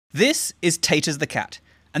This is Taters the cat,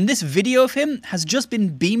 and this video of him has just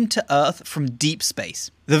been beamed to Earth from deep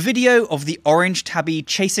space. The video of the orange tabby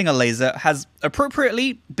chasing a laser has,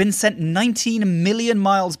 appropriately, been sent 19 million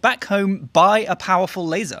miles back home by a powerful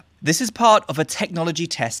laser. This is part of a technology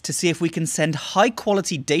test to see if we can send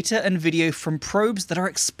high-quality data and video from probes that are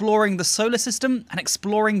exploring the solar system and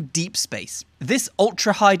exploring deep space. This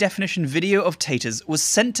ultra-high-definition video of Taters was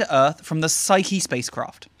sent to Earth from the Psyche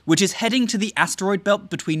spacecraft, which is heading to the asteroid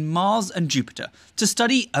belt between Mars and Jupiter to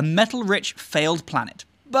study a metal-rich failed planet.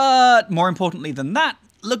 But more importantly than that,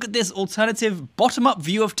 look at this alternative bottom-up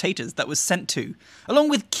view of Taters that was sent too, along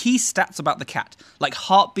with key stats about the cat, like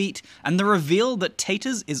heartbeat and the reveal that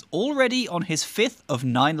Taters is already on his 5th of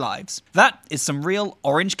 9 lives. That is some real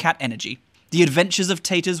orange cat energy. The adventures of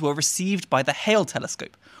Taters were received by the Hale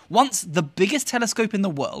telescope, once the biggest telescope in the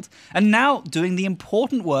world, and now doing the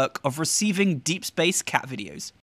important work of receiving deep space cat videos.